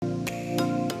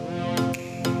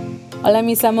Hola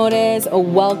mis amores,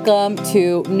 welcome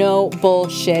to No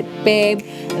Bullshit Babe.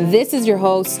 This is your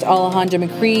host, Alejandra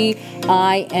McCree.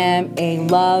 I am a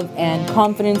love and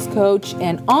confidence coach,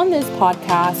 and on this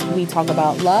podcast, we talk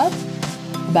about love,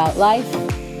 about life,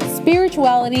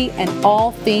 spirituality, and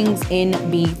all things in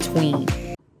between.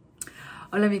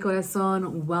 Hola mi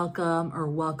corazón,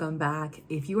 welcome back.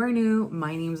 If you are new,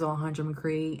 my name is Alejandra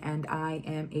McCree and I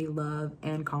am a love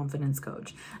and confidence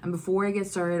coach. And before I get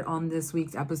started on this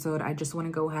week's episode, I just want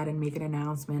to go ahead and make an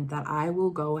announcement that I will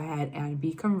go ahead and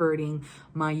be converting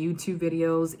my YouTube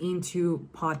videos into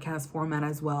podcast format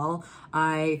as well.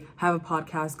 I have a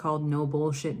podcast called No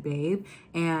Bullshit Babe,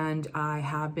 and I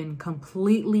have been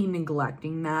completely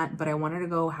neglecting that, but I wanted to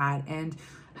go ahead and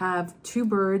have two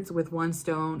birds with one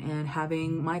stone and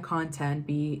having my content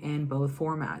be in both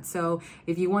formats. So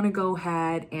if you want to go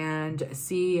ahead and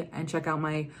see and check out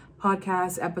my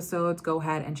podcast episodes, go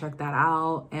ahead and check that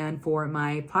out. And for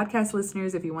my podcast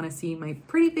listeners, if you want to see my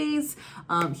pretty face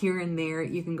here and there,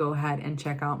 you can go ahead and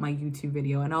check out my YouTube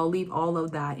video, and I'll leave all of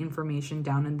that information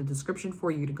down in the description for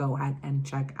you to go ahead and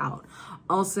check out.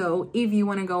 Also, if you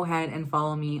want to go ahead and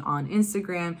follow me on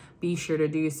Instagram, be sure to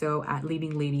do so at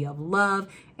Leading Lady of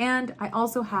Love. And I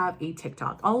also have a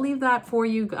TikTok. I'll leave that for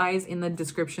you guys in the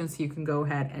description so you can go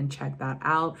ahead and check that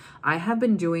out. I have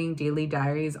been doing daily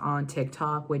diaries on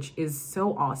TikTok, which is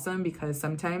so awesome because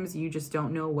sometimes you just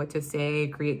don't know what to say,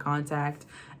 create contact.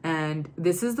 And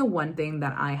this is the one thing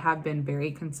that I have been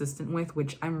very consistent with,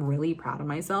 which I'm really proud of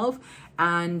myself.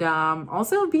 And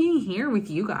also being here with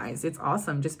you guys. It's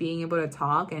awesome just being able to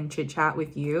talk and chit chat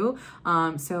with you.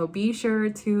 So be sure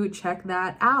to check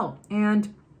that out.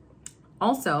 And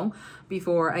also,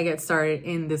 before I get started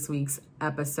in this week's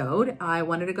episode, I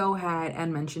wanted to go ahead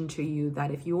and mention to you that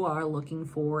if you are looking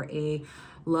for a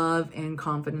love and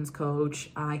confidence coach,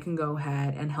 I can go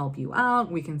ahead and help you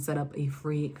out. We can set up a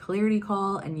free clarity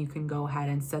call, and you can go ahead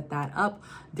and set that up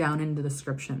down in the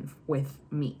description with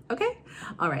me. Okay?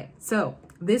 All right. So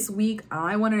this week,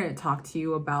 I wanted to talk to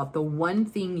you about the one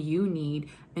thing you need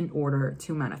in order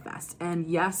to manifest. And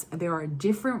yes, there are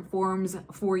different forms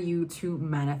for you to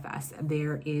manifest.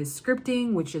 There is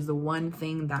scripting, which is the one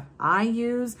thing that I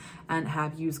use and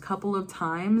have used a couple of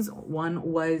times. One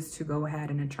was to go ahead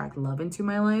and attract love into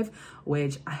my life,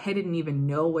 which I didn't even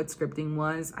know what scripting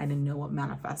was. I didn't know what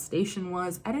manifestation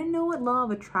was. I didn't know what law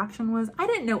of attraction was. I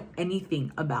didn't know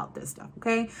anything about this stuff,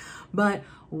 okay? But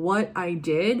what I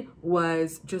did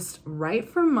was just write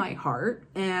from my heart,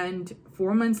 and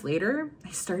 4 months later,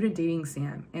 I started dating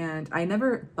Sam, and I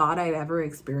never thought I'd ever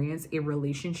experience a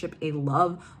relationship, a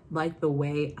love like the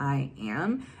way I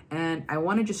am. And I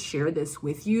want to just share this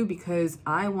with you because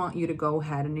I want you to go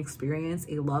ahead and experience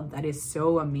a love that is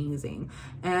so amazing.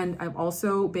 And I've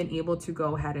also been able to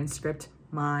go ahead and script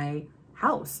my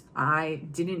house. I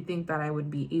didn't think that I would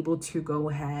be able to go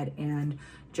ahead and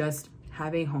just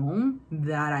have a home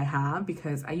that I have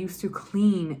because I used to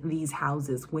clean these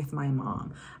houses with my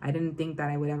mom. I didn't think that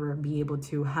I would ever be able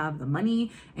to have the money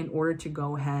in order to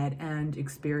go ahead and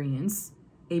experience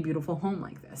a beautiful home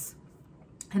like this.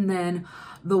 And then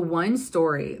the one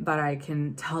story that I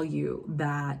can tell you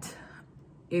that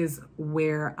is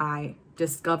where I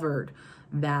discovered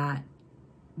that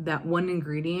one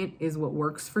ingredient is what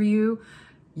works for you,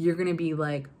 you're gonna be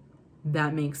like,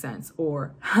 that makes sense,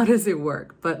 or how does it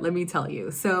work? But let me tell you.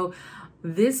 So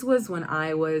this was when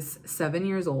I was 7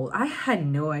 years old. I had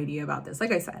no idea about this.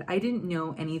 Like I said, I didn't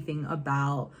know anything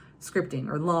about scripting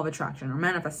or law of attraction or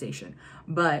manifestation.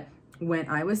 But when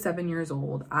I was 7 years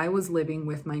old, I was living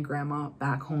with my grandma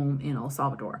back home in El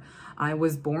Salvador. I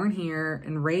was born here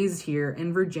and raised here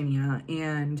in Virginia,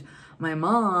 and my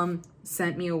mom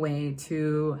sent me away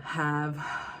to have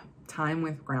time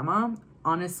with grandma.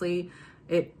 Honestly,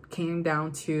 it came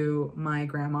down to my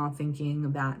grandma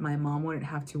thinking that my mom wouldn't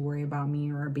have to worry about me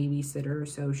or a babysitter.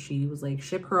 So she was like,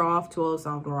 ship her off to El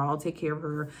Salvador. I'll take care of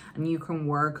her and you can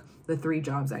work the 3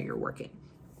 jobs that you're working.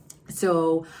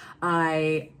 So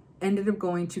I ended up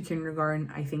going to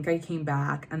kindergarten. I think I came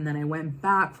back, and then I went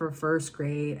back for first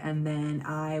grade, and then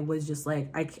I was just like,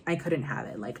 I couldn't have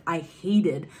it. Like, I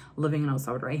hated living in El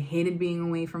Salvador. I hated being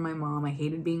away from my mom. I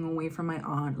hated being away from my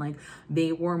aunt. Like,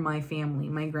 they were my family.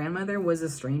 My grandmother was a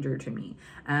stranger to me,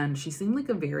 and she seemed like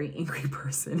a very angry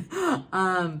person.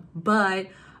 But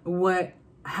what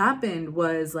happened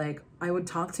was, like, I would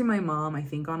talk to my mom, I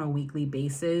think on a weekly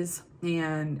basis,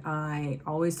 and I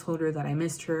always told her that I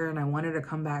missed her and I wanted to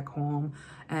come back home.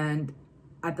 And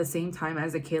at the same time,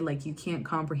 as a kid, like, you can't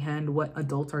comprehend what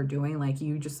adults are doing. Like,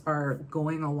 you just are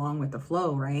going along with the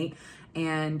flow, right?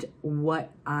 And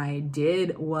what I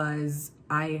did was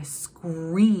I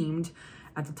screamed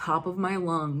at the top of my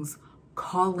lungs,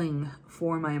 calling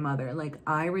for my mother. Like,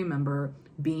 I remember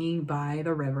being by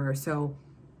the river. So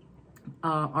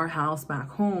our house back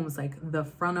home is like, the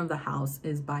front of the house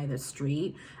is by the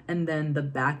street, and then the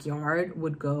backyard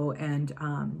would go and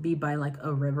be by like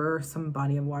a river, some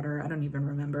body of water. I don't even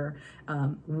remember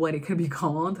what it could be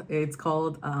called. It's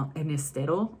called an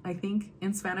estero, I think,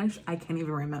 in Spanish. I can't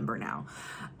even remember now.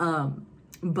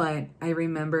 But I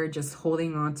remember just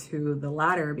holding on to the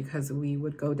ladder, because we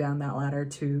would go down that ladder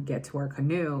to get to our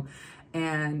canoe,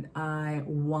 and I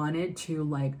wanted to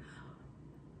like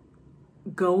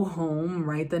go home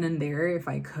right then and there if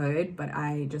I could, but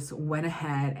I just went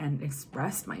ahead and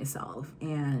expressed myself,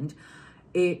 and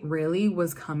it really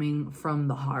was coming from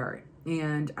the heart.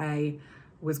 And I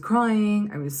was crying,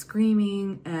 I was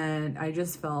screaming, and I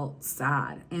just felt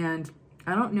sad. And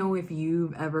I don't know if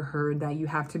you've ever heard that you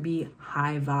have to be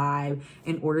high vibe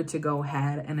in order to go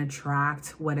ahead and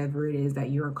attract whatever it is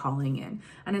that you're calling in.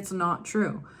 And it's not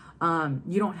true.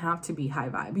 You don't have to be high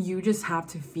vibe. You just have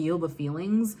to feel the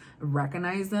feelings,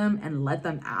 recognize them, and let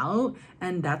them out.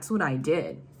 And that's what I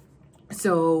did.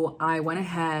 So I went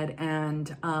ahead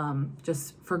and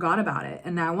just forgot about it.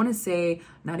 And I want to say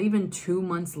not even 2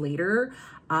 months later,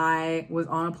 I was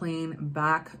on a plane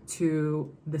back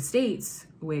to the States,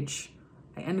 which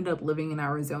I ended up living in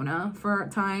Arizona for a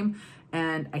time.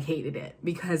 And I hated it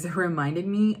because it reminded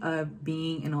me of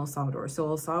being in El Salvador. So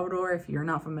El Salvador, if you're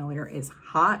not familiar, is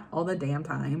hot all the damn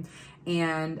time.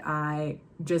 And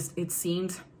it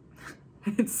seemed,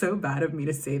 it's so bad of me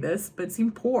to say this, but it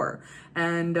seemed poor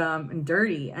and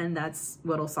dirty. And that's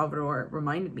what El Salvador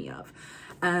reminded me of.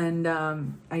 And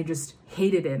I just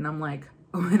hated it. And I'm like,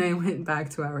 when I went back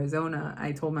to Arizona,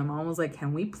 I told my mom, I was like,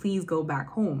 can we please go back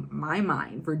home? My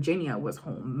mind, Virginia was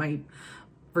home.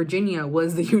 Virginia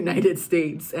was the United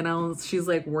States. And she's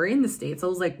like, we're in the States. I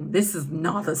was like, this is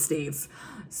not the States.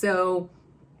 So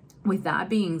with that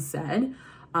being said,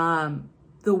 the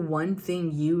one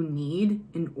thing you need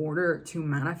in order to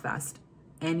manifest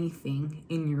anything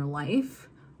in your life,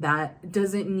 that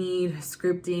doesn't need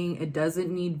scripting, it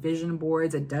doesn't need vision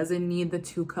boards, it doesn't need the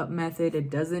 2-cup method, it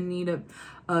doesn't need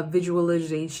a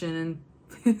visualization,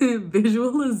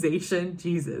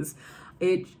 Jesus.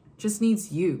 It just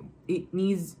needs you. It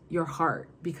needs your heart,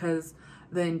 because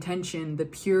the intention, the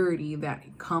purity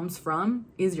that comes from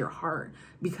is your heart.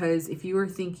 Because if you are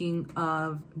thinking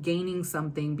of gaining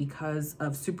something because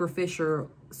of superficial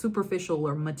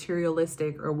or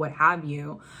materialistic or what have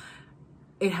you,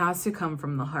 it has to come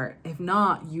from the heart. If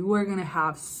not, you are going to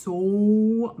have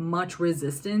so much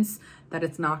resistance that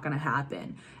it's not going to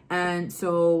happen. And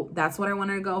so that's what I want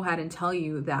to go ahead and tell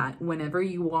you, that whenever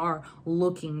you are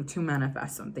looking to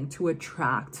manifest something, to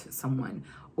attract someone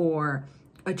or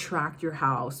attract your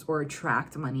house or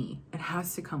attract money, it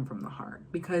has to come from the heart,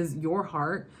 because your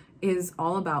heart is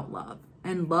all about love.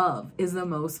 And love is the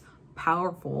most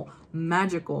powerful,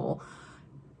 magical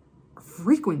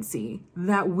frequency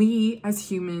that we as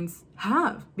humans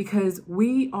have, because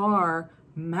we are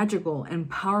magical and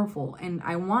powerful. And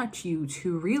I want you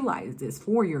to realize this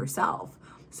for yourself.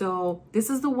 So this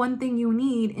is the one thing you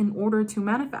need in order to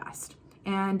manifest.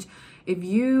 And if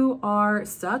you are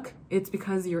stuck, it's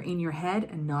because you're in your head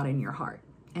and not in your heart.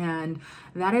 And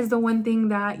that is the one thing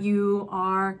that you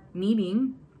are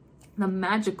needing. The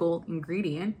magical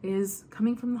ingredient is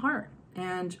coming from the heart.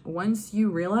 And once you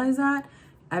realize that,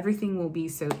 everything will be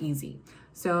so easy.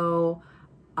 So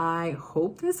I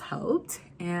hope this helped,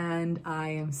 and I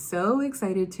am so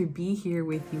excited to be here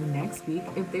with you next week.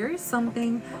 If there is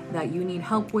something that you need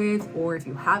help with, or if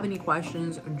you have any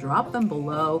questions, drop them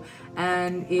below.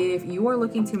 And if you are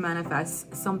looking to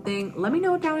manifest something, let me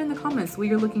know down in the comments what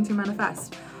you're looking to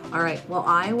manifest. All right, well,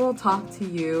 I will talk to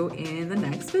you in the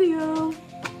next video.